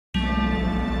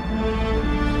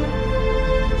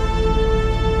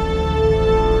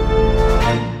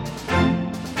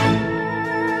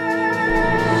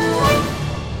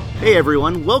Hey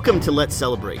everyone, welcome to Let's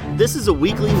Celebrate. This is a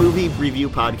weekly movie review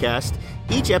podcast.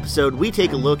 Each episode, we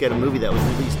take a look at a movie that was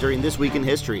released during this week in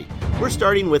history. We're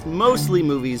starting with mostly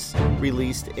movies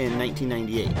released in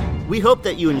 1998. We hope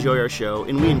that you enjoy our show,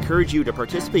 and we encourage you to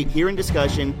participate here in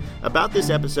discussion about this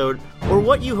episode or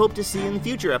what you hope to see in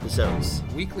future episodes.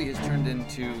 Weekly has turned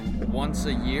into once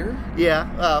a year.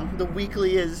 Yeah, the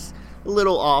weekly is a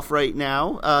little off right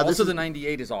now. The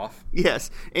 98 is off. Yes,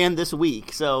 and this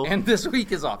week. And this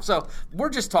week is off. So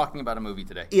we're just talking about a movie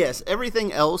today. Yes,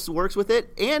 everything else works with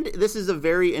it, and this is a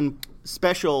very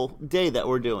special day that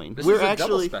we're doing. We're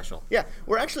actually double special. Yeah,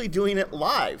 we're actually doing it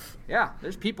live. Yeah,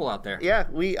 there's people out there. Yeah,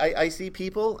 I see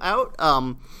people out.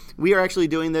 We are actually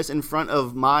doing this in front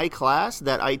of my class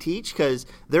that I teach because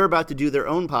they're about to do their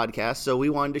own podcast, so we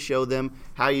wanted to show them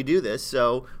how you do this.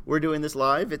 So we're doing this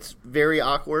live. It's very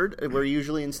awkward. We're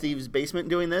usually in Steve's basement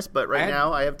doing this, but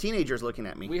now I have teenagers looking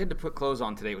at me. We had to put clothes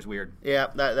on today. It was weird. Yeah,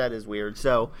 that is weird.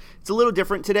 So it's a little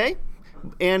different today.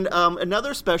 And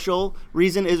another special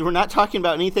reason is we're not talking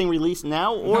about anything released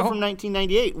now or from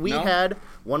 1998. We had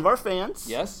one of our fans.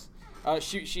 Yes.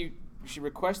 She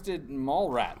requested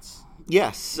Mallrats.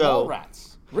 Yes. So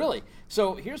Mallrats. Really?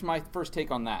 So here's my first take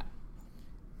on that.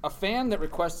 A fan that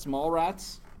requests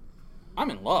Mallrats, I'm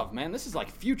in love, man. This is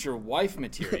like future wife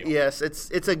material. Yes,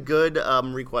 it's a good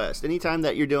request. Anytime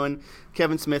that you're doing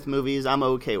Kevin Smith movies, I'm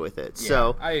okay with it. Yeah,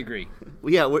 so I agree.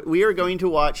 Yeah, we are going to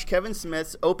watch Kevin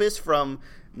Smith's opus from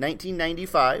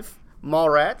 1995,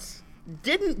 Mallrats.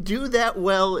 Didn't do that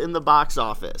well in the box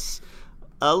office.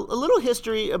 A little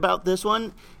history about this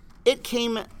one. It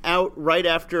came out right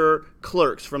after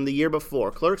Clerks from the year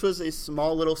before. Clerks was a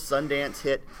small little Sundance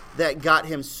hit that got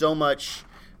him so much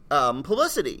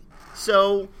publicity.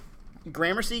 So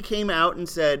Gramercy came out and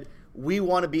said, we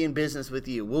want to be in business with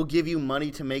you. We'll give you money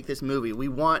to make this movie. We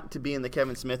want to be in the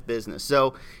Kevin Smith business.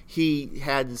 So he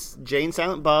had Jay and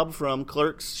Silent Bob from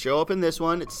Clerks show up in this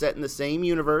one. It's set in the same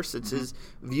universe. It's his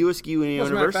View Askew universe.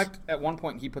 As a matter of fact, at one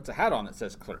point he puts a hat on that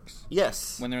says Clerks.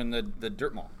 Yes. When they're in the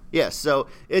dirt mall. Yes, so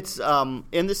it's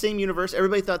in the same universe.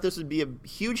 Everybody thought this would be a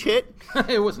huge hit.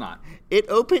 It was not. It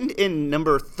opened in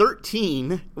number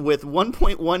 13 with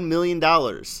 $1.1 million.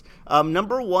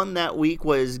 Number one that week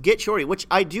was Get Shorty, which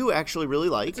I do actually really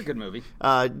like. It's a good movie.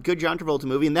 Good John Travolta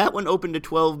movie, and that one opened to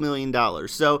 $12 million.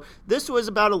 So this was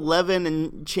about 11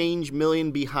 and change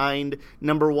million behind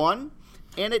number one.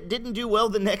 And it didn't do well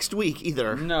the next week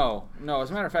either. No.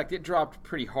 As a matter of fact, it dropped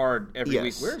pretty hard every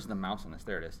week. Yes. Where's the mouse on this?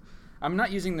 There it is. I'm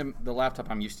not using the laptop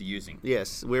I'm used to using.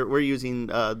 Yes, we're using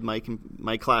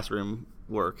my classroom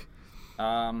work.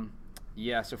 So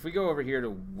if we go over here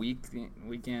to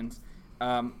weekends,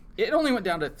 it only went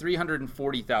down to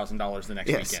 $340,000 the next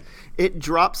weekend. It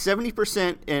dropped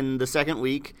 70% in the second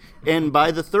week, and by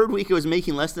the third week it was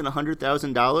making less than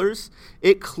 $100,000.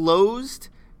 It closed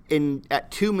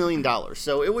at $2 million.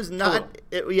 So it was not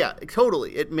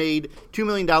totally. It made $2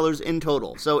 million in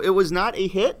total. So it was not a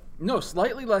hit. No,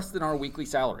 slightly less than our weekly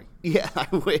salary. Yeah, I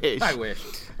wish.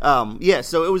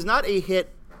 So it was not a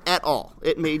hit at all.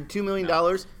 It made $2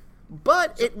 million,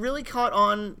 but it really caught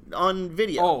on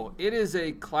video. Oh, it is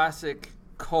a classic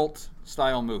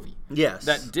cult-style movie. Yes.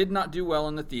 That did not do well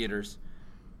in the theaters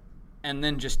and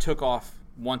then just took off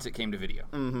once it came to video.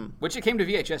 Mm-hmm. Which it came to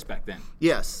VHS back then.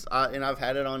 Yes, and I've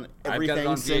had it on everything I've got it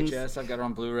on since. VHS, I've got it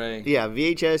on Blu-ray. Yeah,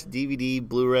 VHS, DVD,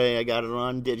 Blu-ray, I got it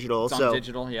on digital. It's on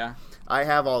digital, yeah. I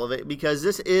have all of it because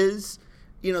this is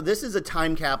a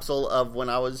time capsule of when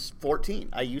I was 14.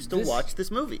 I used to watch this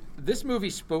movie. This movie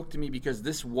spoke to me because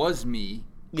this was me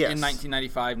in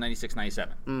 1995, 96,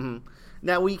 97. Mm-hmm.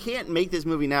 Now, we can't make this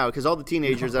movie now because all the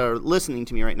teenagers that are listening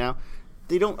to me right now,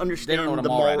 they don't understand. They don't know what a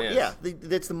mall rat is. Yeah,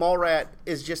 that's the mall rat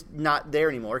is just not there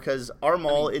anymore because our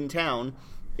mall in town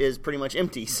is pretty much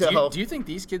empty. So, do you think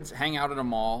these kids hang out at a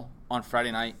mall on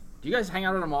Friday night? Do you guys hang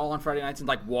out at a mall on Friday nights and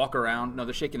like walk around? No,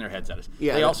 they're shaking their heads at us.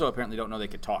 Yeah, they also apparently don't know they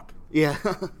could talk. Yeah.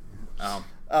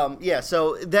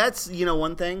 So that's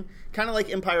one thing. Kind of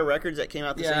like Empire Records that came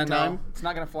out the same time. It's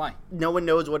not gonna fly. No one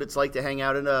knows what it's like to hang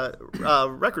out in a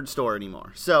record store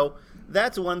anymore. So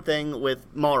that's one thing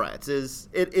with Mallrats is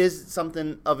it is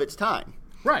something of its time.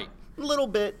 Right. A little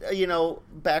bit,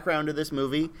 background to this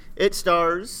movie. It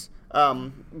stars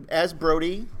as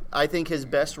Brody. I think his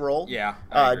best role. Yeah,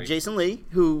 I agree. Jason Lee,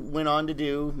 who went on to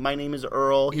do My Name Is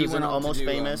Earl. He was in Almost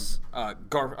Famous.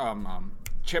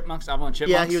 Chipmunks, Alvin and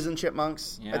Chipmunks. Yeah, he was in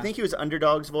Chipmunks. Yeah. I think he was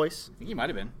Underdog's voice. I think he might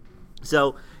have been.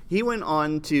 So he went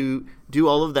on to do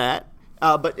all of that.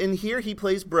 But in here, he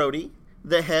plays Brody,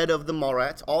 the head of the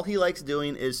Mallrats. All he likes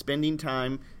doing is spending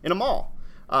time in a mall.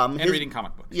 And reading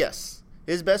comic books. Yes.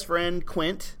 His best friend,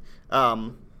 Quint,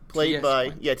 played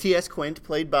by T.S. Quint,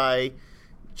 played by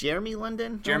Jeremy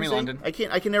London? Jeremy London. I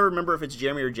can never remember if it's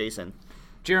Jeremy or Jason.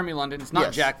 Jeremy London. It's not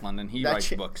Yes. Jack London. He writes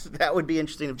books. That would be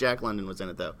interesting if Jack London was in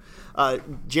it, though.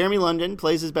 Jeremy London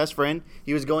plays his best friend.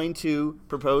 He was going to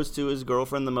propose to his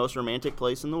girlfriend the most romantic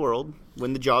place in the world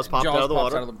when the Jaws popped out of the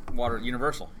water. Out of the water.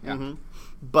 Universal. Yeah.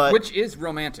 But Which is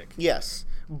romantic. yes.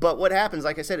 But what happens,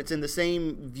 like I said, it's in the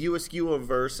same View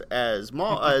Askew-verse as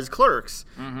as Clerks.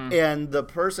 And the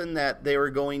person that they were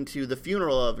going to the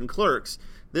funeral of in Clerks,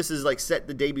 this is like set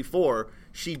the day before,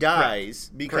 she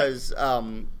dies because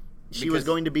she was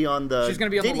going to be on the She's going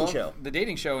to be on dating show. the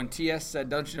dating show, and T.S. said,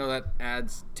 "Don't you know that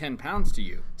adds 10 pounds to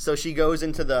you?" So she goes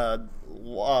into the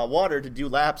water to do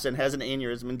laps and has an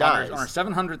aneurysm and On dies. her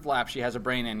 700th lap, she has a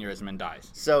brain aneurysm and dies.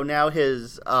 So now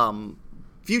his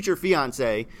future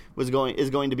fiance is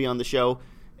going to be on the show,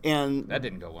 and That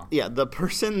didn't go well. yeah, the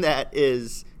person that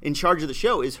is in charge of the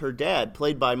show is her dad,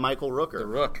 played by Michael Rooker. The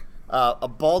Rook. A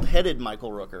bald-headed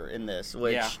Michael Rooker in this,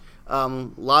 which Yeah. a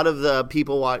lot of the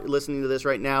people listening to this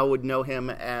right now would know him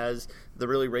as the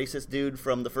really racist dude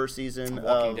from the first season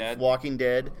of Walking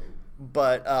Dead.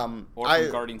 But Or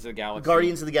from Guardians of the Galaxy.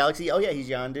 Guardians of the Galaxy. Oh yeah, he's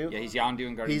Yondu. Yeah, he's Yondu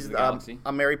in Guardians He's of the Galaxy.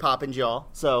 a Mary Poppins y'all.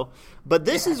 So, but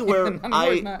this is where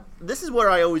this is where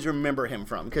I always remember him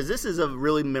from, because this is a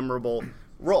really memorable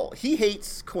role. He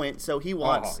hates Quint, so he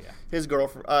wants his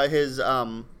girlfriend, his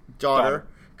daughter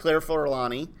Claire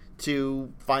Forlani,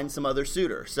 to find some other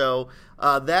suitor. So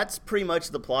that's pretty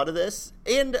much the plot of this.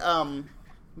 And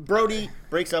Brody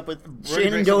breaks up with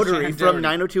Shannon Doherty from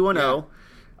 90210.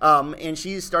 And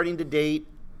she's starting to date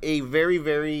a very,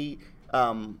 very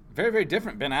very, very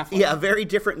different Ben Affleck. yeah, a very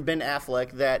different Ben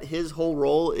Affleck, that his whole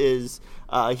role is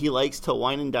he likes to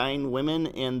wine and dine women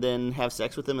and then have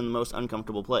sex with them in the most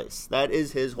uncomfortable place. That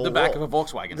is his whole The back role. of a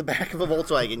Volkswagen. The back of a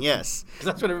Volkswagen, yes.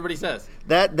 That's what everybody says.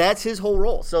 That's his whole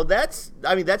role. So that's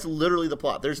literally the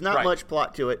plot. There's not Right. much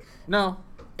plot to it. No.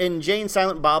 And Jay and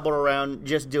Silent Bob are around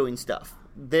just doing stuff.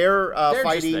 They're just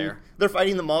fighting. there. They're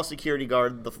fighting the mall security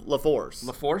guard, the LaForce.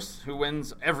 LaForce, who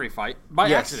wins every fight by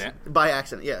accident. By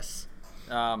accident, yes.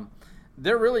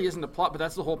 There really isn't a plot, but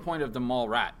that's the whole point of the mall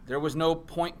rat. There was no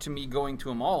point to me going to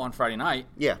a mall on Friday night.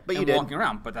 Yeah, but you and did. walking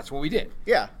around, but that's what we did.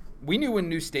 Yeah. We knew when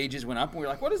new stages went up, and we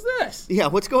were like, "What is this?" Yeah,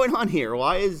 what's going on here?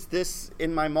 Why is this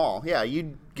in my mall? Yeah,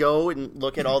 you'd go and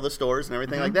look at all the stores and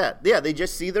everything like that. Yeah, they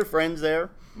just see their friends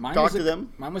there, talk to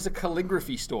them. Mine was a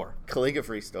calligraphy store.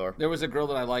 Calligraphy store. There was a girl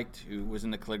that I liked who was in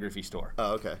the calligraphy store.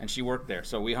 Oh, okay. And she worked there,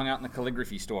 so we hung out in the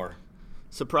calligraphy store.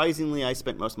 Surprisingly, I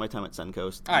spent most of my time at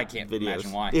Suncoast. I can't videos.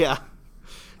 imagine why. Yeah,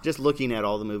 just looking at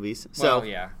all the movies. Well,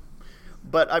 yeah.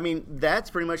 But I mean, that's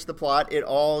pretty much the plot. It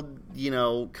all,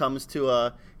 comes to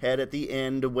a head at the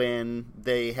end when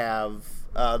they have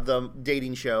the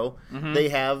dating show. Mm-hmm. They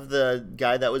have the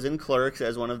guy that was in Clerks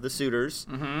as one of the suitors.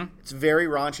 Mm-hmm. It's very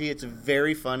raunchy. It's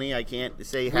very funny. I can't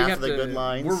say half the good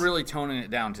lines. We're really toning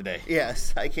it down today.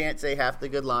 Yes, I can't say half the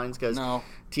good lines because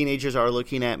teenagers are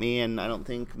looking at me, and I don't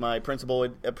think my principal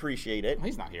would appreciate it.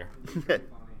 He's not here.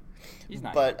 He's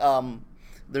not But here.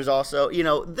 There's also,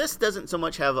 this doesn't so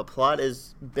much have a plot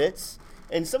as bits,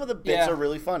 and some of the bits are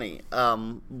really funny.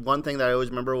 One thing that I always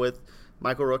remember with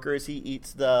Michael Rooker is he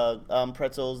eats the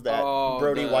pretzels that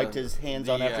Brody wiped his hands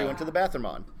on after he went to the bathroom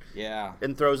on. Yeah.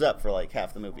 And throws up for like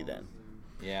half the movie then.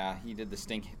 Yeah, he did the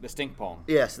stink palm.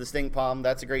 Yes, the stink palm.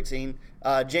 That's a great scene.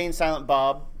 Jane Silent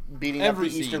Bob beating up the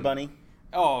Easter Bunny.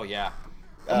 Oh, yeah.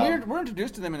 And we're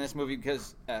introduced to them in this movie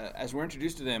because as we're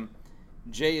introduced to them,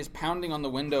 Jay is pounding on the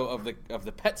window of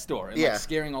the pet store and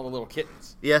scaring all the little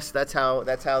kittens. Yes, that's how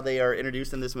they are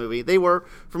introduced in this movie. They were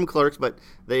from Clerks, but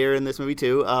they are in this movie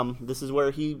too. This is where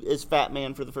he is Fat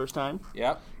Man for the first time.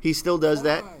 Yep. He still does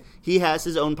that. He has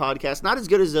his own podcast, not as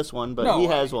good as this one, but he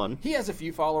has one. He has a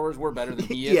few followers. We're better than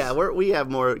he is. Yeah, we have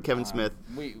more Kevin Smith.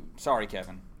 Sorry,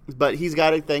 Kevin. But he's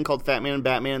got a thing called Fat Man and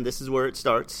Batman. This is where it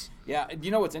starts. Yeah,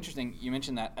 you know what's interesting? You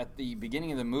mentioned that at the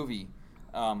beginning of the movie.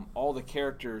 All the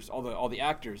characters, all the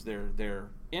actors, their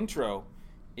intro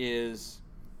is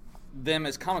them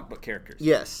as comic book characters.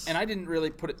 Yes. And I didn't really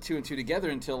put it two and two together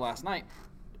until last night.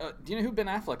 Do you know who Ben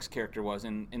Affleck's character was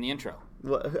in the intro?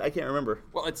 Well, I can't remember.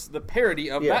 Well, it's the parody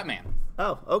of Batman.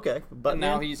 Oh, okay. But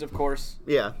now he's, of course,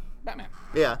 Batman.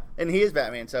 Yeah, and he is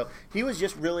Batman, so he was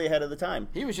just really ahead of the time.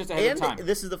 He was just ahead of the time. And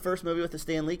this is the first movie with the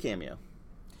Stan Lee cameo.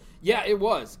 Yeah, it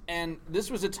was. And this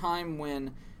was a time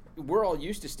when we're all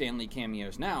used to Stan Lee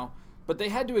cameos now, but they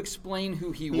had to explain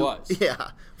who he was.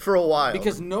 Yeah, for a while.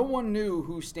 Because no one knew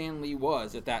who Stan Lee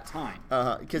was at that time.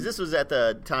 Because this was at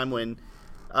the time when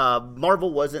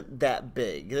Marvel wasn't that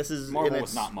big. This is Marvel in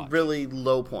was its not much. Really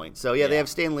low point. So, they have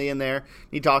Stan Lee in there.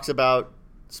 He talks about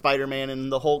Spider-Man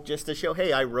and the Hulk just to show,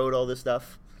 hey, I wrote all this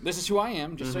stuff. This is who I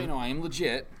am, just so you know, I am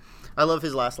legit. I love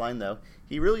his last line though.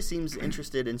 He really seems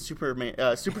interested in superhero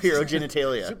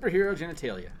genitalia. Superhero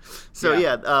genitalia. So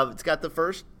it's got the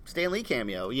first Stan Lee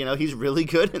cameo. You know, he's really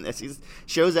good in this. He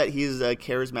shows that he's a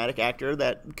charismatic actor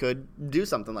that could do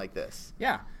something like this.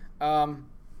 Yeah. To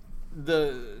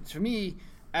me,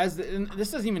 and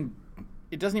this doesn't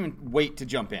even wait to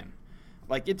jump in.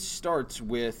 Like, it starts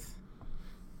with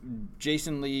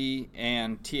Jason Lee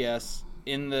and T.S.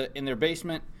 in their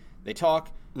basement. They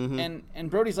talk. Mm-hmm. And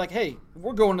Brody's like, hey,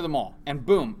 we're going to the mall. And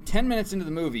boom, 10 minutes into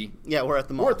the movie. Yeah, we're at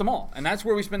the mall. We're at the mall. And that's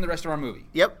where we spend the rest of our movie.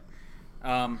 Yep.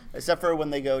 Except for when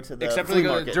they go to the flea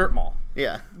market. To the dirt mall.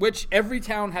 Yeah. Which every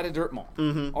town had a dirt mall.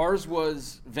 Mm-hmm. Ours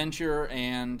was Venture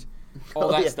and all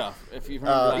that stuff. If you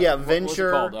remember that. Yeah,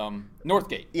 Venture. What was it called?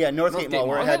 Northgate. Yeah, Northgate Mall.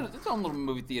 Where it had its own little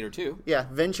movie theater, too. Yeah,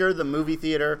 Venture, the movie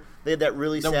theater. They had that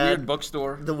really sad... The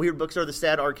weird bookstore. The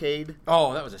sad arcade.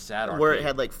 Oh, that was a sad arcade. Where it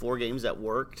had like 4 games that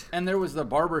worked. And there was the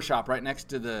barber shop right next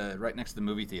to the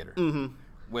movie theater. Mm-hmm.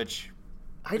 Which...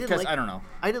 I don't know.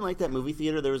 I didn't like that movie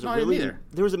theater. There was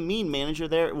a mean manager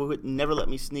there who would never let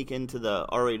me sneak into the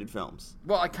R-rated films.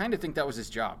 Well, I kind of think that was his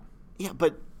job. Yeah,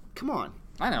 but come on.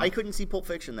 I know. I couldn't see Pulp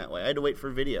Fiction that way. I had to wait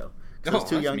for video because I was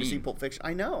too young to see Pulp Fiction.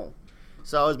 I know.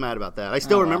 So I was mad about that. I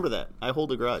still remember that. I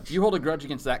hold a grudge. You hold a grudge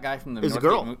against that guy from the Northgate? It was a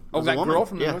girl. Oh, that girl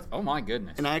from the North? Oh, my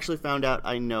goodness. And I actually found out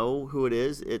I know who it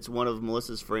is. It's one of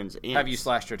Melissa's friends' aunts. Have you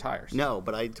slashed your tires? No,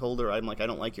 but I told her, I'm like, I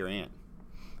don't like your aunt.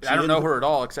 I don't know her at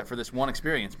all except for this one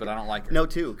experience, but I don't like her. No,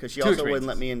 two, because she also wouldn't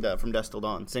let me into From Dusk Till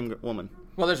Dawn. Same woman.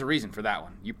 Well, there's a reason for that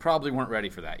one. You probably weren't ready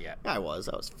for that yet. I was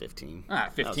 15.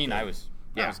 15, I was.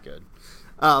 Yeah. That was good.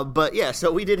 But yeah,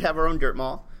 so we did have our own dirt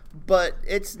mall, but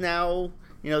it's now,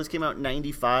 this came out in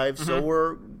 95, so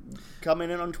we're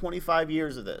coming in on 25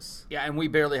 years of this. Yeah, and we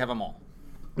barely have a mall.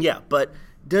 Yeah, but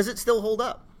does it still hold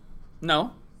up?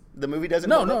 No. The movie doesn't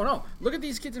hold up? No. Look at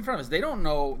these kids in front of us.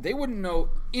 They wouldn't know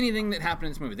anything that happened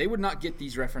in this movie. They would not get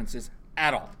these references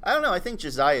at all. I don't know. I think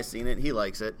Josiah's seen it. He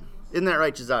likes it. Isn't that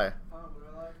right, Josiah?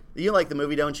 You like the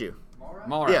movie, don't you?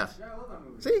 Mallrats. Yeah. I love that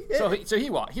movie. See? So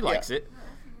he likes it.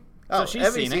 So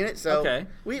she's seen it. So okay.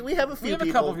 We have a few people. We have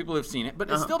a couple people who've seen it,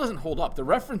 but it still doesn't hold up. The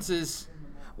references...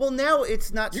 Well, now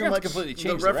it's not so much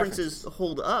the references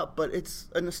hold up, but it's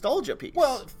a nostalgia piece.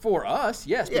 Well, for us,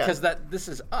 yes, because this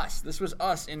is us. This was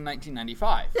us in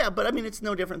 1995. Yeah, but I mean, it's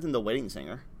no different than The Wedding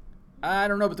Singer. I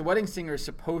don't know, but The Wedding Singer is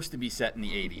supposed to be set in the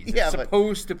 80s. Yeah, it's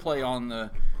supposed to play on the,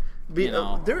 They're...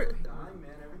 Everything's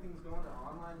going to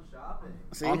online shopping.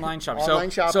 See? Online shopping. Online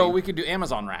shopping. So we could do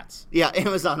Amazon Rats. Yeah,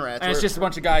 Amazon Rats. And it's just a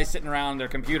bunch of guys sitting around their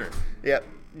computer. Yep,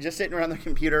 just sitting around their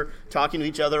computer, talking to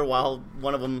each other while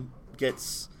one of them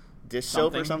gets dish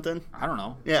soap or something. I don't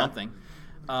know. Yeah. Something.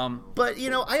 But,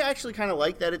 I actually kind of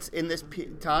like that it's in this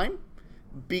time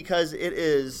because it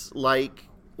is like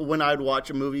when I'd watch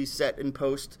a movie set in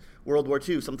post-World War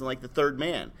II, something like The Third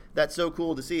Man. That's so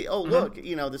cool to see. Oh, look,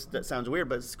 that sounds weird,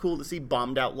 but it's cool to see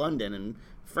bombed out London and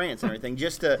France and everything.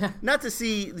 Just to, not to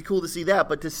see, cool to see that,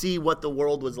 but to see what the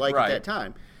world was like at that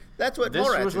time. That's what This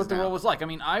Mallrats was what is the now. world was like. I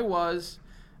mean, I was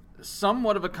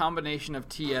somewhat of a combination of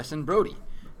T.S. and Brody.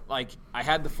 Like, I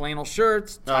had the flannel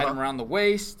shirts, tied them around the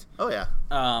waist. Oh, yeah.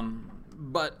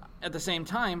 But at the same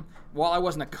time, while I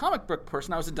wasn't a comic book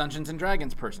person, I was a Dungeons and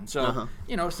Dragons person. So,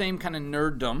 same kind of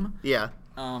nerddom. Yeah.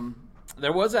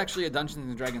 There was actually a Dungeons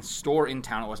and Dragons store in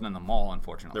town. It wasn't in the mall,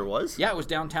 unfortunately. There was? Yeah, it was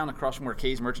downtown across from where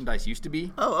Kay's Merchandise used to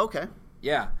be. Oh, okay.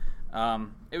 Yeah.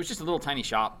 It was just a little tiny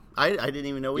shop. I didn't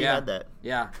even know we had that.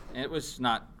 Yeah, it was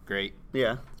not great.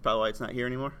 Yeah, that's probably why it's not here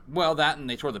anymore. Well, that and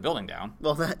they tore the building down.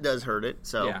 Well, that does hurt it.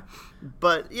 So, yeah.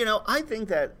 But, I think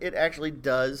that it actually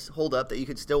does hold up, that you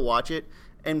could still watch it,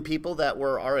 and people that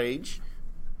were our age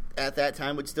at that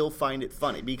time would still find it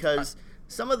funny, because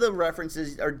some of the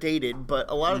references are dated, but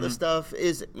a lot of the stuff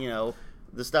isn't,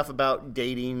 the stuff about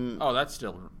dating. Oh, that's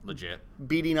still legit.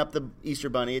 Beating up the Easter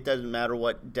Bunny. It doesn't matter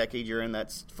what decade you're in,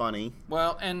 that's funny.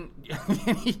 Well, and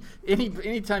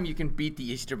anytime you can beat the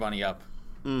Easter Bunny up,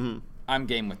 I'm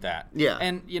game with that. Yeah.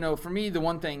 And, for me, the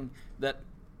one thing that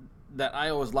I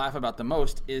always laugh about the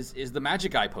most is the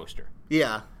Magic Eye poster.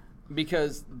 Yeah.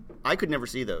 Because I could never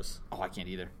see those. Oh, I can't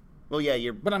either. Well,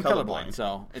 yeah, but I'm colorblind,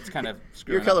 so it's kind of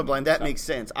screwing You're colorblind. That makes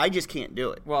sense. I just can't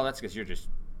do it. Well, that's because you're just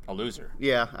a loser.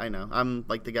 Yeah, I know. I'm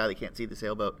like the guy that can't see the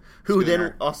sailboat, who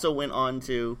then also went on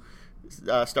to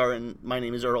star in My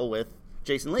Name is Earl with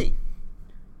Jason Lee.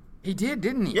 He did,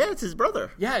 didn't he? Yeah, it's his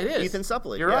brother. Yeah, it is. Ethan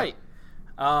Suplee. You're right.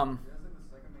 That's like the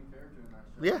second main character in that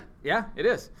show. Yeah. Yeah, it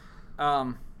is.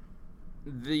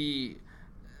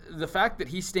 The fact that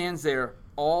he stands there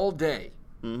all day.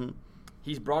 Mm-hmm.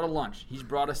 He's brought a lunch. He's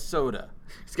brought a soda.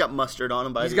 He's got mustard on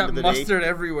him by the end of the day. He's got mustard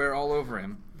everywhere all over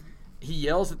him. He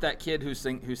yells at that kid who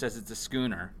says it's a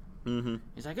schooner. Mm-hmm.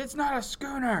 He's like, it's not a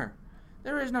schooner.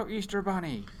 There is no Easter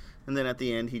Bunny. And then at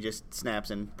the end, he just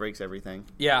snaps and breaks everything.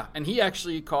 Yeah, and he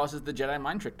actually causes the Jedi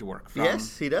mind trick to work.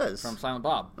 Yes, he does. From Silent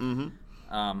Bob.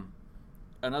 Mm-hmm.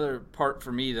 Another part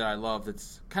for me that I love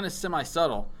that's kind of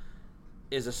semi-subtle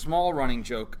is a small running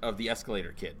joke of the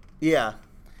escalator kid. Yeah.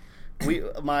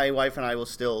 My wife and I will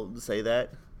still say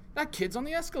that. That kid's on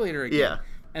the escalator again. Yeah.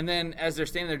 And then as they're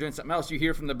standing there doing something else, you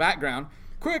hear from the background,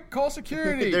 quick, call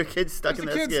security. Their kid's stuck in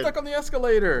the kid escalator. stuck on the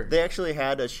escalator. They actually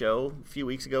had a show a few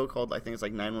weeks ago called, I think it's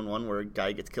like 911, where a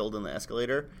guy gets killed in the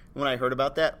escalator. When I heard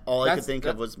about that, all I could think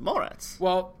of was Mallrats.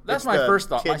 Well, that's It's my the first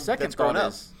thought. My kid second that's grown thought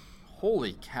up. is,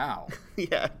 holy cow.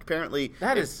 Yeah, apparently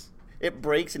it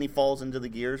breaks and he falls into the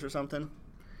gears or something.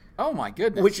 Oh, my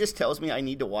goodness. Which just tells me I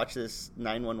need to watch this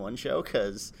 911 show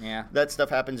because that stuff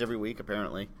happens every week,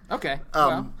 apparently. Okay.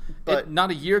 But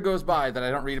not a year goes by that I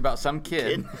don't read about some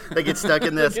kid that gets stuck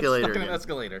in the escalator. Stuck in an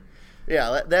escalator.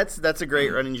 Yeah, that's a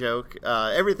great running joke.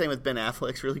 Everything with Ben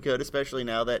Affleck's really good, especially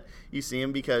now that you see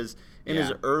him, because in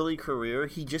his early career,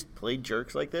 he just played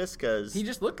jerks like this. Cause he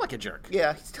just looked like a jerk.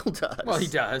 Yeah, he still does. Well, he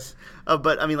does.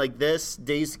 But, I mean, like this,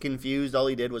 Dazed Confused, all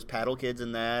he did was paddle kids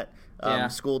in that.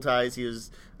 School Ties, he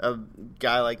was a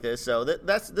guy like this. So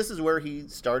this is where he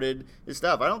started his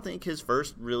stuff. I don't think his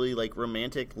first really like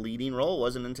romantic leading role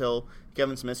wasn't until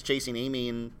Kevin Smith's Chasing Amy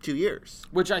in 2 years.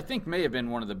 Which I think may have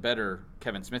been one of the better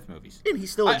Kevin Smith movies. And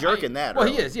he's still a jerk in that. Well,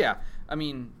 really. he is, yeah. I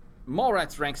mean,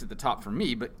 Mallrats ranks at the top for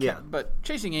me, but but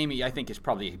Chasing Amy I think is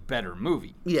probably a better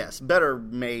movie. Yes, better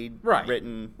made,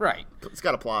 written. Right. It's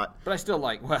got a plot. But I still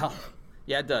like,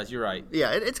 yeah, it does. You're right.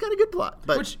 Yeah, it's got a good plot.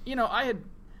 But which, I had...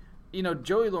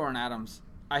 Joey Lauren Adams,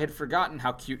 I had forgotten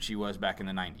how cute she was back in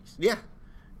the 90s. Yeah.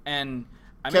 And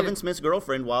Kevin Smith's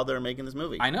girlfriend while they were making this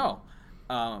movie. I know.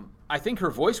 I think her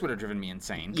voice would have driven me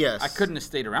insane. Yes. I couldn't have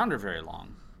stayed around her very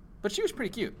long. But she was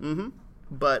pretty cute. Mm-hmm.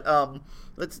 But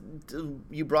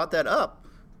you brought that up.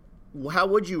 How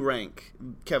would you rank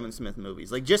Kevin Smith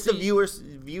movies? Like just the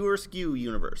viewer skew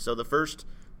universe. So the first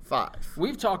 5.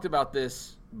 We've talked about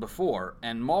this before,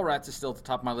 and Mallrats is still at the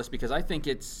top of my list because I think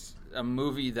it's a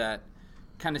movie that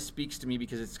kind of speaks to me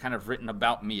because it's kind of written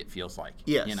about me, it feels like.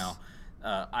 Yes.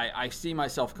 I see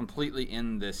myself completely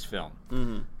in this film.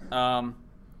 Mm-hmm.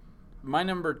 My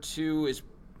number 2 is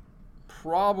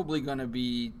probably going to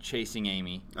be Chasing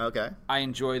Amy. Okay. I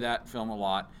enjoy that film a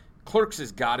lot. Clerks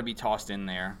has got to be tossed in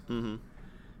there. Mm-hmm.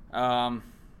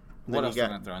 What else are we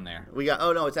going to throw in there? We got,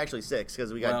 it's actually 6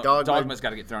 because we got Dogma. Dogma's got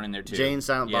to get thrown in there too. Jane,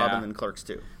 Silent Bob, and then Clerks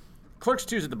 2. Clerks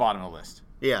 2 is at the bottom of the list.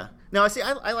 Yeah. No,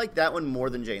 I like that one more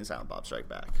than Jay and Silent Bob Strike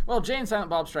Back. Well, Jay and Silent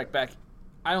Bob Strike Back,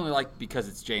 I only like because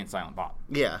it's Jay and Silent Bob.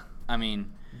 Yeah. I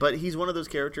mean... But he's one of those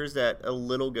characters that a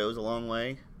little goes a long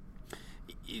way.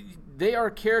 They are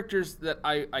characters that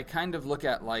I kind of look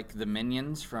at like the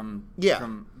Minions from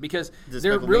because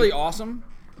they're really awesome.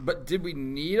 But did we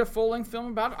need a full-length film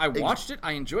about it? I watched it.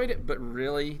 I enjoyed it. But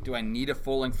really, do I need a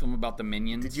full-length film about the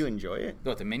Minions? Did you enjoy it?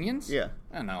 What, the Minions? Yeah.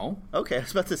 I don't know. Okay, I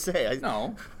was about to say.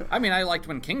 No. I mean, I liked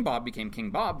when King Bob became King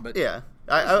Bob, but... Yeah.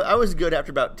 I was good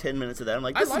after about 10 minutes of that. I'm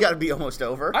like, this has got to be almost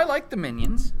over. I like the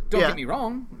Minions. Don't get me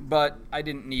wrong. But I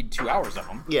didn't need 2 hours of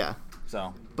them. Yeah.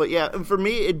 So... But yeah, for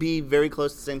me, it'd be very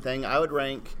close to the same thing. I would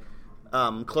rank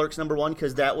Clerks number 1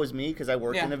 because that was me because I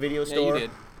worked in a video store. Yeah, you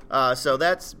did. So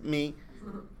that's me.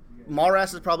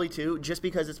 Mallrats is probably 2 just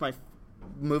because it's my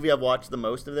movie I've watched the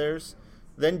most of theirs.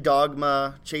 Then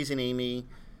Dogma, Chasing Amy,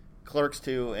 Clerks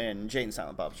 2, and Jay and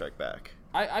Silent Bob Strike Back.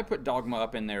 I put Dogma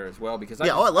up in there as well because I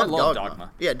love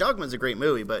Dogma. Yeah, Dogma's a great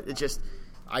movie, but it's just...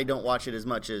 I don't watch it as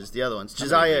much as the other ones.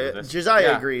 Josiah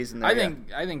agrees. I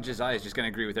think Josiah is just going to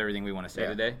agree with everything we want to say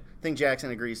today. I think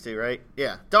Jackson agrees too, right?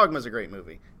 Yeah, Dogma's a great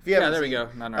movie. If you haven't there we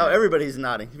seen, go. Everybody's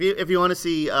nodding. If you want to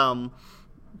see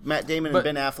Matt Damon and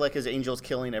Ben Affleck as angels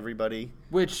killing everybody,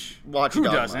 watch who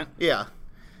Dogma. doesn't? Yeah.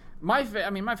 My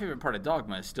favorite part of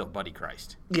Dogma is still Buddy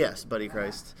Christ. Yes, Buddy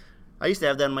Christ. I used to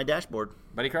have that on my dashboard.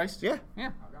 Buddy Christ? Yeah.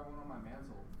 Yeah. I've got one on my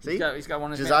mantle. See? He's got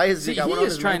one on his Josiah's mantle. got one on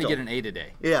his he is trying mantle. to get an A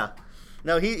today. Yeah.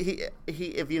 No, he.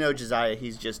 If you know Josiah,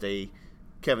 he's just a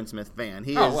Kevin Smith fan.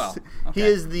 He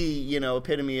is the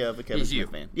epitome of a Kevin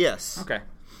Smith fan. Yes. Okay.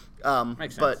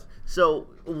 Makes sense. But so,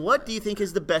 what do you think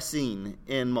is the best scene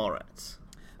in Mallrats?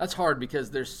 That's hard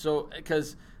because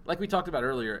like we talked about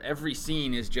earlier, every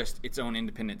scene is just its own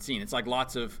independent scene. It's like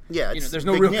lots of there's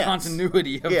no real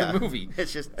continuity of the movie.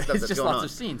 It's just lots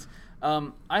of scenes.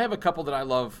 I have a couple that I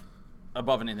love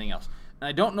above anything else. And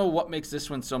I don't know what makes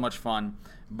this one so much fun,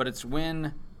 but it's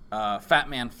when Fat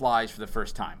Man flies for the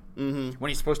first time. Mm-hmm. When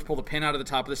he's supposed to pull the pin out of the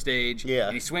top of the stage,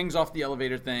 and he swings off the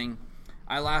elevator thing.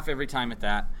 I laugh every time at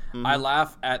that. Mm-hmm. I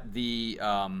laugh at the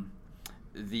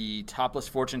topless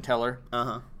fortune teller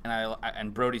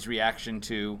and Brody's reaction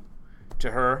to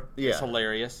her is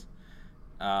hilarious.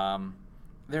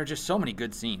 There are just so many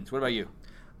good scenes. What about you?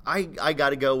 I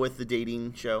got to go with the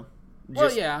dating show.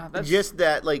 That's just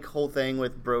that like whole thing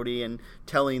with Brody and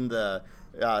telling the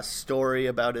story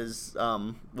about his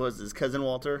was his cousin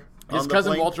Walter. His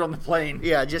cousin Walter on the plane.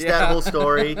 Yeah, that whole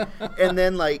story. And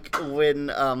then like when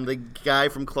the guy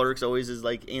from Clerks always is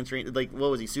like answering, like what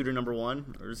was he, suitor number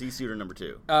 1 or is he suitor number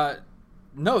 2?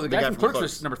 No, the guy from Clerks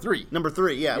was number 3. Number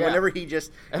 3, yeah. Whenever he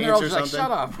just and answers they're all something, just like,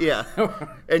 shut up.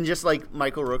 Yeah, and just like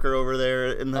Michael Rooker over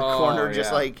there in the corner,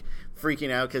 just like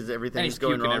freaking out because everything's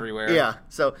going wrong everywhere. Yeah,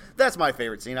 so that's my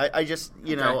favorite scene. I just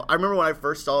know I remember when I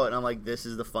first saw it, and I'm like, this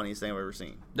is the funniest thing I've ever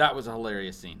seen. That was a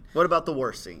hilarious scene. What about the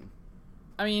worst scene?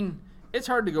 I mean, it's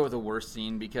hard to go with a worst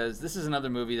scene because this is another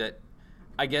movie that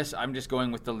I guess I'm just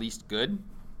going with the least good.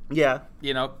 Yeah,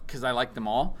 because I like them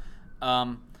all.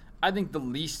 I think the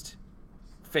least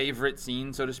favorite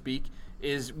scene, so to speak,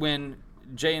 is when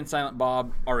Jay and Silent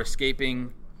Bob are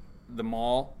escaping the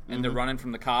mall and they're running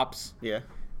from the cops. Yeah.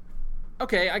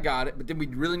 Okay, I got it, but then we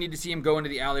really need to see him go into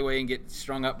the alleyway and get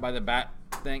strung up by the bat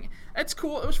thing. It's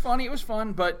cool. It was funny. It was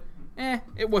fun, but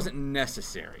it wasn't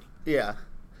necessary. Yeah.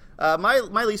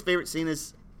 My least favorite scene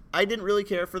is I didn't really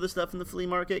care for the stuff in the flea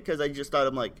market because I just thought,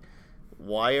 I'm like,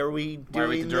 why are we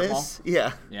doing this?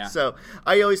 Yeah. So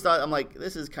I always thought, I'm like,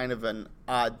 this is kind of an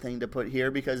odd thing to put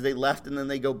here because they left and then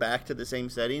they go back to the same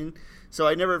setting. So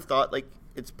I never thought like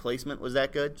its placement was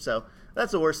that good. So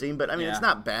that's the worst scene, but I mean, it's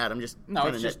not bad. I'm just no,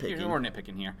 kind it's of just nitpicking. we're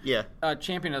nitpicking here. Yeah.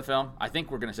 Champion of the film. I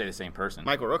think we're going to say the same person.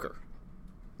 Michael Rooker.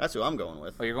 That's who I'm going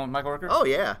with. Oh, you're going with Michael Rooker? Oh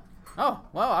yeah. Oh,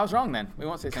 well, I was wrong then. We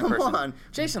won't say the same person. Come on.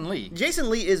 Jason Lee. Jason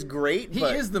Lee is great. He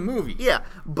is the movie. Yeah,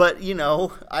 but,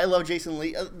 I love Jason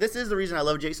Lee. This is the reason I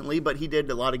love Jason Lee, but he did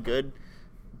a lot of good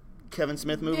Kevin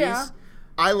Smith movies. Yeah.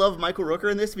 I love Michael Rooker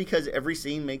in this because every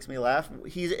scene makes me laugh.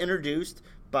 He's introduced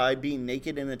by being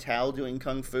naked in a towel doing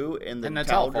kung fu, and the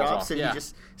towel drops, and you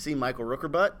just see Michael Rooker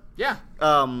butt. Yeah.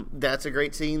 That's a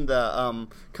great scene. The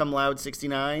Come Loud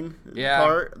 69 Yeah.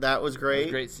 part, that was great. That was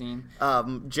a great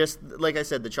scene. Just like I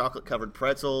said, the chocolate-covered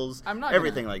pretzels,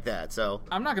 everything like that. So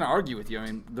I'm not going to argue with you. I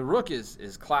mean, The Rook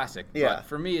is classic. Yeah. But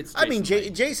for me, it's Jason Lee.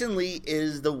 Jason Lee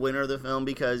is the winner of the film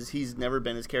because he's never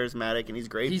been as charismatic, and he's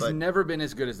great. He's never been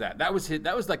as good as that. That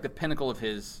was like the pinnacle of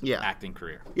his acting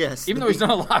career. Yes. Even though he's done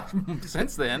a lot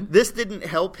since then. This didn't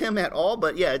help him at all,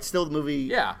 but yeah, it's still the movie.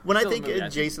 Yeah. When I think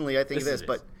Jason Lee, I think of this.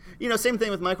 But, same thing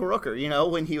with Michael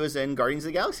Rooker. When he was in Guardians of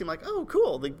the Galaxy, I'm like, oh,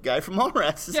 cool. The guy from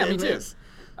Mallrats is in this.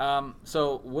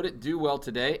 So would it do well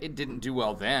today? It didn't do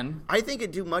well then. I think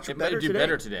it'd do much better today. It would do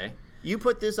better today. You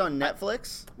put this on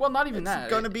Netflix. Well, not even that.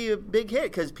 It's going to be a big hit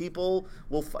because people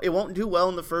will. It won't do well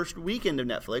in the first weekend of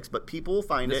Netflix, but people will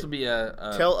find it. This will be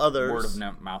a tell others word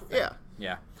of mouth thing.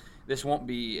 Yeah. This won't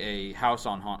be a house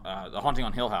on the Haunting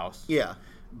on Hill House. Yeah,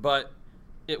 but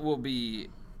it will be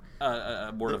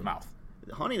a word of mouth.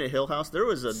 Haunting at Hill House. There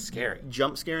was a scary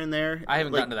jump scare in there. I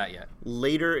haven't gotten to that yet.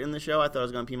 Later in the show, I thought I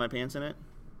was going to pee my pants in it.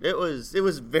 It was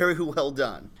very well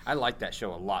done. I like that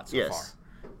show a lot so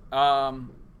far.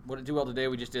 Would it do well today?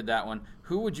 We just did that one.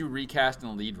 Who would you recast in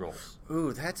the lead roles?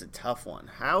 Ooh, that's a tough one.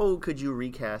 How could you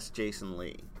recast Jason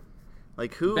Lee?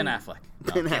 Like who? Ben Affleck.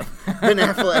 Ben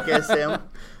Affleck as him.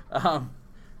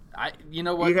 You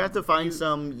know what? You have to find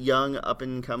some young up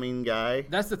and coming guy.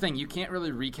 That's the thing. You can't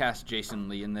really recast Jason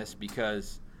Lee in this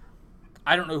because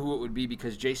I don't know who it would be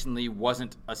because Jason Lee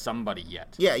wasn't a somebody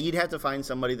yet. Yeah, you'd have to find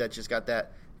somebody that just got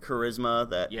that charisma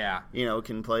that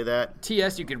can play that.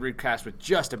 T.S. you could recast with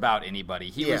just about anybody.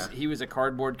 He was a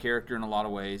cardboard character in a lot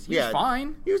of ways. He was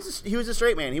fine. He was a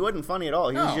straight man. He wasn't funny at all.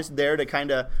 He was just there to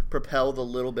kind of propel the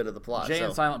little bit of the plot. Jay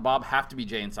and Silent Bob have to be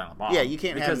Jay and Silent Bob. Yeah, you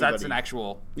can't have because that's an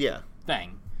actual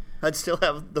thing. I'd still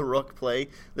have The Rook play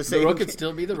the same. The Rook could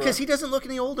still be The Rook because he doesn't look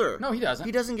any older. No, he doesn't.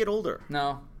 He doesn't get older.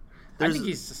 No, I think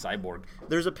he's a cyborg.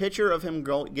 There's a picture of him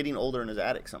getting older in his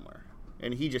attic somewhere.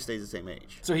 And he just stays the same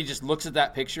age. So he just looks at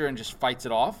that picture and just fights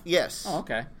it off? Yes. Oh,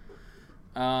 okay.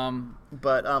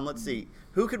 But let's see.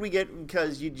 Who could we get?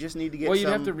 Because you just need to get. Well, you'd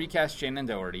have to recast Shannon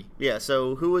Doherty. Yeah.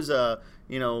 So who was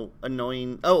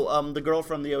annoying? Oh, the girl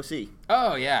from the OC.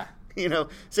 Oh yeah.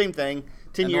 Same thing.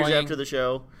 10 years after the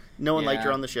show, no one liked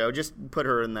her on the show. Just put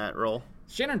her in that role.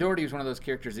 Shannon Doherty was one of those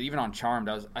characters that even on Charmed,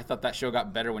 I thought that show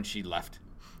got better when she left.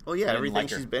 Well, yeah. Everything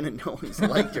she's been in, no one's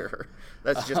liked her.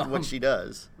 That's just what she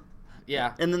does.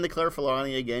 Yeah. And then the Claire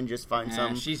Filani again, just find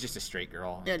some. She's just a straight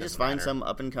girl. Yeah, just find some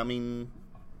up and coming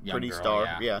pretty girl,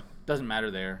 star. Yeah. Doesn't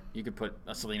matter there. You could put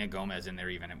a Selena Gomez in there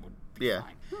even. It would be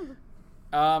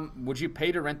fine. Would you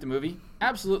pay to rent the movie?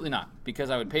 Absolutely not, because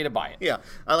I would pay to buy it. Yeah.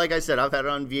 Like I said, I've had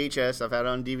it on VHS. I've had it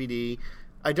on DVD.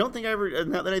 I don't think I ever.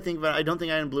 Now that I think about it, I don't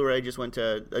think I had Blu-ray. I just went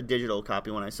to a digital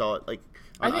copy when I saw it. Like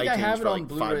on I think iTunes I have it for on like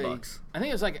Blu-ray. $5. I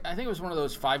think it was one of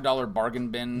those $5 bargain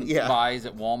bin Yeah. buys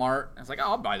at Walmart. I was like, oh,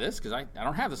 I'll buy this because I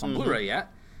don't have this on Blu-ray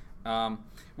yet.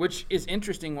 Which is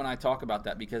interesting when I talk about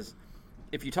that, because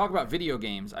if you talk about video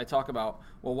games, I talk about,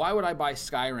 well, why would I buy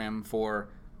Skyrim for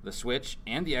the Switch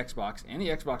and the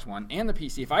Xbox One and the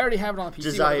PC if I already have it on the PC?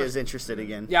 Josiah is interested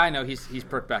again. Yeah, I know he's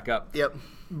perked back up. Yep.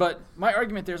 But my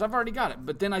argument there is I've already got it.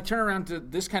 But then I turn around to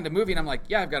this kind of movie and I'm like,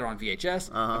 yeah, I've got it on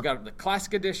VHS. I've got the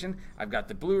classic edition. I've got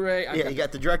the Blu-ray. You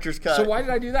got the director's cut. So why did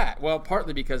I do that? Well,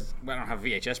 partly because I don't have a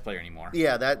VHS player anymore.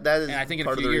 Yeah, that is. And I think in a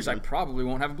part of few the years I reason. probably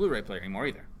won't have a Blu-ray player anymore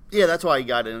either. Yeah, that's why I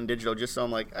got it in digital, just so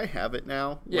I'm like, I have it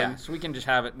now. Yeah, so we can just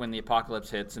have it when the apocalypse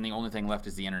hits and the only thing left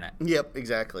is the internet. Yep,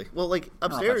 exactly. Well, like I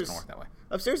don't know if that's upstairs, gonna work that way.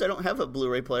 upstairs I don't have a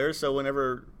Blu-ray player, so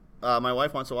whenever my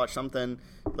wife wants to watch something,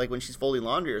 like when she's folding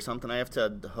laundry or something, I have to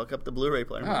hook up the Blu-ray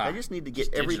player. I'm like, I just need to get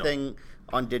just digital. everything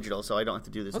on digital, so I don't have to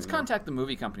do this Let's anymore. contact the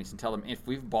movie companies and tell them if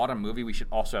we've bought a movie, we should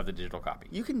also have the digital copy.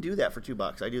 You can do that for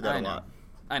 $2. I do that I a know. lot.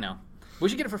 I know. We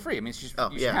should get it for free. I mean, it's just, Oh,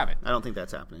 you yeah. should have it. I don't think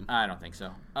that's happening. I don't think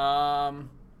so.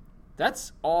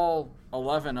 That's all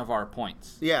 11 of our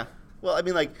points. Yeah. Well, I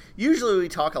mean, like, usually we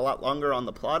talk a lot longer on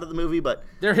the plot of the movie, but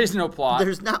There is no plot.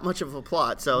 there's not much of a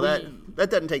plot, so that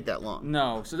doesn't take that long.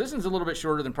 No. So this one's a little bit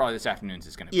shorter than probably this afternoon's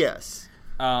is going to be. Yes.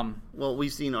 Um, Well,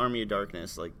 we've seen Army of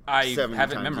Darkness like I 7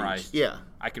 have it times memorized. each. Yeah.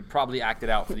 I could probably act it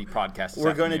out for the podcast.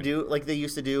 We're going to do, like they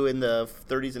used to do in the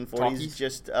 30s and 40s, Talkies?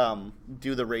 just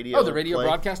do the radio Oh, the radio play.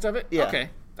 broadcast of it? Yeah. Okay.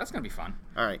 That's going to be fun.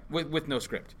 All right. With no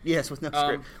script. Yes, with no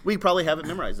script. We probably have it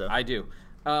memorized, though. I do.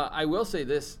 I will say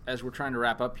this as we're trying to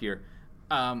wrap up here.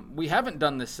 We haven't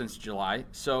done this since July,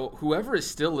 so whoever is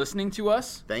still listening to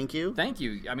us, Thank you. thank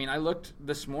you. I mean, I looked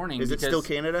this morning. Is it because still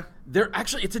Canada?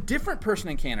 It's a different person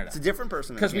in Canada. It's a different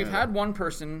person. Because we've had one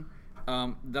person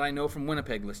that I know from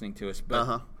Winnipeg listening to us,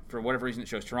 but for whatever reason it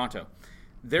shows Toronto.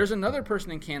 There's another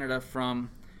person in Canada from,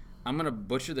 I'm going to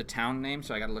butcher the town name,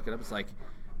 so I got to look it up. It's like,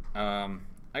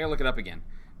 I got to look it up again.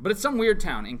 But it's some weird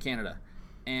town in Canada.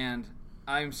 And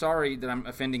I'm sorry that I'm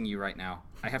offending you right now.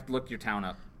 I have to look your town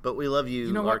up. But we love you,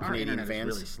 You know our what? Our Canadian internet fans.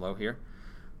 is really slow here.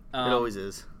 It always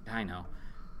is. I know.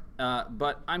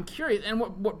 But I'm curious, and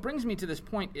what brings me to this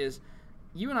point is,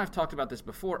 you and I have talked about this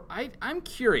before. I'm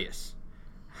curious.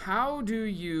 How do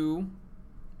you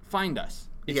find us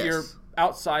if Yes. you're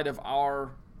outside of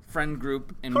our friend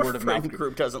group and Our word of friend mouth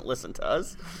group doesn't listen to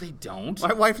us. They don't.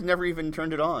 My wife's never even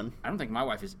turned it on. I don't think my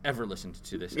wife has ever listened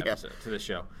to this Yeah. episode, to this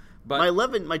show. But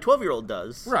My 12-year-old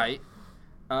does. right.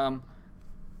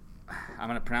 I'm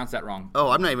going to pronounce that wrong. Oh,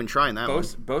 I'm not even trying that one.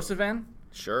 Boseven?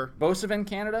 Sure. Boseven,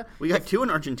 Canada? We got 2 in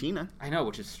Argentina. I know,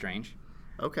 which is strange.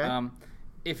 Okay.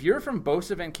 If you're from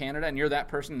Boseven, Canada, and you're that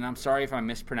person, and I'm sorry if I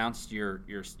mispronounced your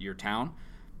town,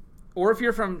 or if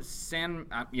you're from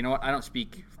you know what? I don't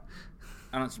speak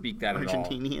that at all.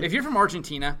 Argentinian. If you're from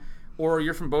Argentina, or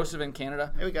you're from Boseven,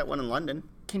 Canada, Hey, we got one in London.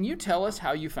 can you tell us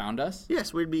how you found us?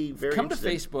 Yes, we'd be very Come to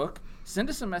interested. Facebook, send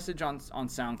us a message on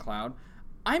SoundCloud.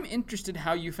 I'm interested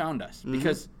how you found us Mm-hmm.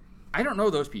 because I don't know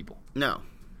those people. No,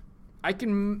 I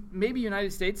can maybe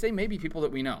United States, they may be people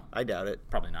that we know. I doubt it.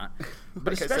 Probably not.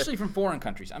 But Like I especially said- from foreign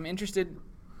countries. I'm interested.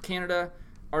 Canada,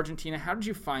 Argentina. How did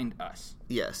you find us?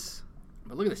 Yes.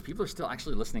 But look at this. People are still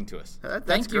actually listening to us. That's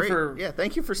Thank you great. for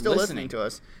thank you for still listening to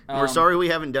us. And we're Um, sorry we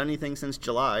haven't done anything since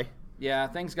July. Yeah,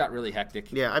 things got really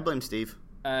hectic. Yeah, I blame Steve.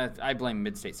 I blame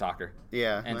Mid-State Soccer.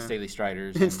 Yeah. And well, Staley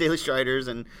Striders. and Staley Striders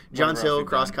and Johns else Hill we've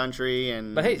cross done. country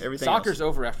and But hey, everything soccer's else.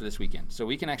 over after this weekend, so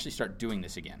we can actually start doing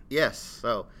this again. Yes.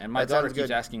 So And my that daughter sounds keeps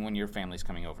good. asking when your family's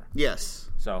coming over. Yes.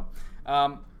 So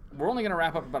we're only going to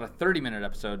wrap up about a 30-minute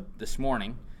episode this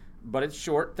morning, but it's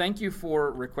short. Thank you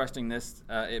for requesting this.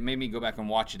 It made me go back and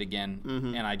watch it again,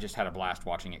 and I just had a blast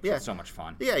watching it 'cause Yeah. it's so much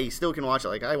fun. Yeah, you still can watch it.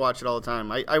 Like I watch it all the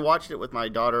time. I watched it with my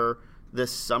daughter this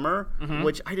summer,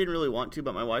 which I didn't really want to,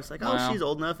 but my wife's like, "Oh, Well, she's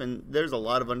old enough," and there's a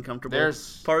lot of uncomfortable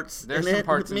There's parts. There's in some it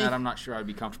parts with in me. that I'm not sure I'd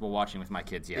be comfortable watching with my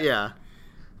kids yet. Yeah,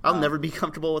 I'll never be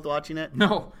comfortable with watching it.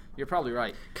 No, you're probably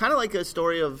right. Kind of like a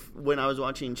story of when I was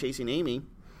watching Chasing Amy.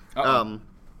 Uh-oh.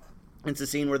 It's a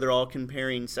scene where they're all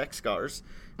comparing sex scars,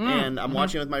 and I'm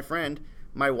watching it with my friend.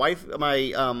 My wife, not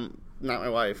my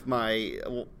wife,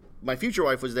 my future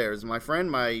wife was there. It was my friend,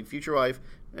 my future wife,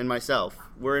 and myself.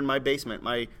 We're in my basement.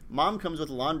 My mom comes with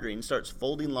laundry and starts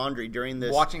folding laundry during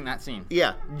this. Watching that scene.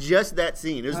 Yeah, just that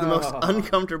scene. It was the most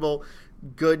uncomfortable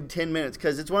good 10 minutes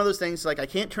because it's one of those things like I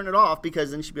can't turn it off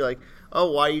because then she'd be like,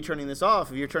 oh, why are you turning this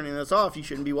off? If you're turning this off, you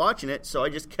shouldn't be watching it. So I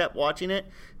just kept watching it,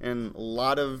 and a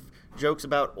lot of jokes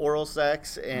about oral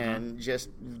sex and just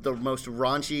the most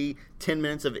raunchy 10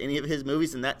 minutes of any of his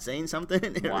movies and that saying something.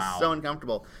 It was so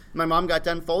uncomfortable. My mom got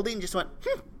done folding and just went,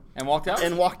 and walked out?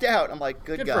 And walked out. I'm like,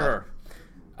 good God. For her.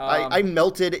 I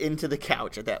melted into the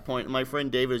couch at that point. And my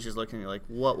friend David was just looking at me like,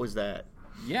 what was that?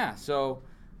 Yeah, so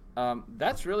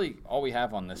that's really all we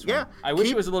have on this one. Yeah, I wish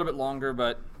it was a little bit longer,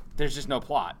 but there's just no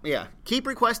plot. Yeah. Keep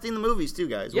requesting the movies, too,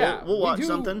 guys. Yeah, we'll watch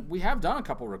something. We have done a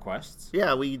couple requests.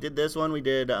 Yeah, we did this one. We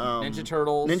did Ninja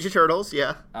Turtles. Ninja Turtles,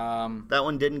 yeah. That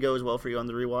one didn't go as well for you on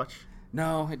the rewatch?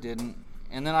 No, it didn't.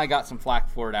 And then I got some flack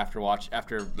for it after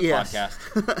the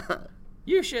podcast.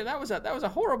 You shit, that was a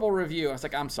horrible review. I was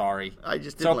like, I'm sorry. I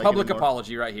just didn't like public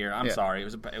apology right here. I'm sorry.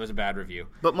 It was a bad review.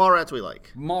 But Mallrats we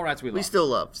like. Mallrats we love. We still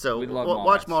love. So we love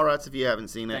watch Mallrats if you haven't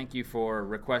seen it. Thank you for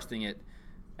requesting it.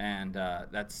 And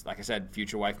that's, like I said,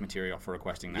 future wife material for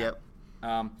requesting that.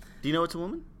 Yep. Do you know it's a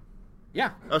woman?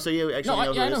 Yeah. Oh, so you actually know who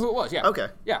it is? I know who it was, yeah. Okay.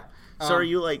 Yeah. So are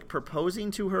you, like, proposing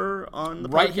to her on the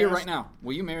podcast? Right here, right now.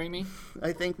 Will you marry me?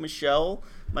 I think Michelle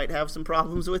might have some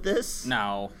problems with this.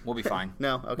 No, we'll be fine.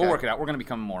 No? Okay. We'll work it out. We're going to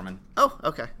become a Mormon. Oh,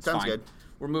 okay. Sounds good.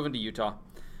 We're moving to Utah.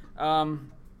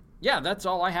 Yeah, that's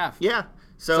all I have. Yeah.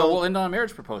 So we'll end on a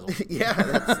marriage proposal. Yeah,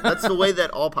 that's the way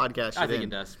that all podcasts should I think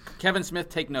end. it does. Kevin Smith,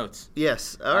 take notes.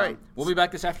 Yes. All right. We'll be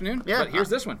back this afternoon. Yeah. But here's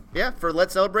this one. Yeah. For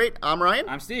Let's Celebrate, I'm Ryan.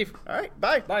 I'm Steve. All right.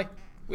 Bye. Bye.